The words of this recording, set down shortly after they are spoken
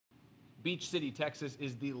Beach City, Texas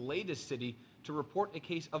is the latest city to report a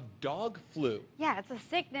case of dog flu. Yeah, it's a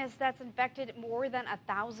sickness that's infected more than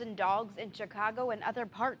 1,000 dogs in Chicago and other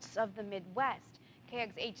parts of the Midwest.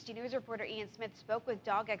 KAGS HD News reporter Ian Smith spoke with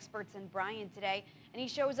dog experts in Bryan today, and he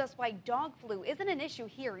shows us why dog flu isn't an issue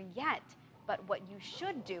here yet, but what you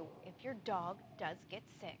should do if your dog does get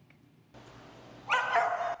sick.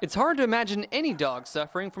 It's hard to imagine any dog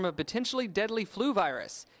suffering from a potentially deadly flu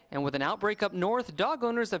virus. And with an outbreak up north, dog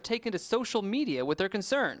owners have taken to social media with their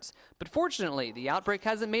concerns. But fortunately, the outbreak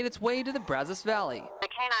hasn't made its way to the Brazos Valley. The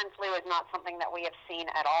canine flu is not something that we have seen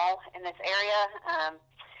at all in this area.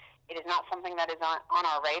 It is not something that is on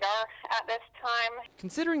our radar at this time.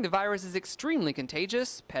 Considering the virus is extremely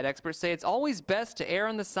contagious, pet experts say it's always best to err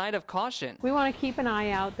on the side of caution. We want to keep an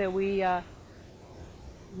eye out that we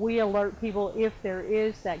alert people if there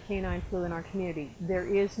is that canine flu in our community. There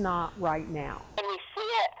is not right now. When we see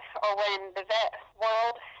it or when the vet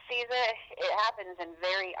world sees it, it happens in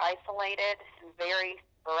very isolated and very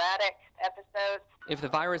sporadic episodes. If the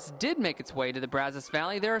virus did make its way to the Brazos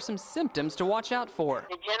Valley, there are some symptoms to watch out for.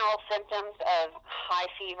 The general symptoms of high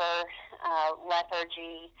fever,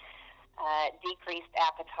 lethargy, decreased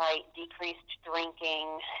appetite, decreased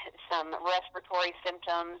drinking, some respiratory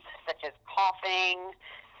symptoms such as coughing,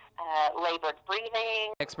 labored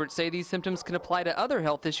breathing. Experts say these symptoms can apply to other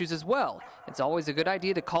health issues as well. It's always a good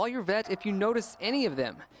idea to call your vet if you notice any of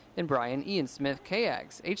them. In Bryan, Ian Smith,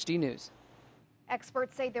 KAGS HD News.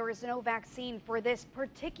 Experts say there is no vaccine for this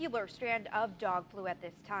particular strand of dog flu at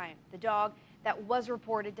this time. The dog that was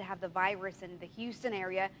reported to have the virus in the Houston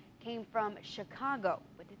area came from Chicago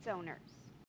with its owners.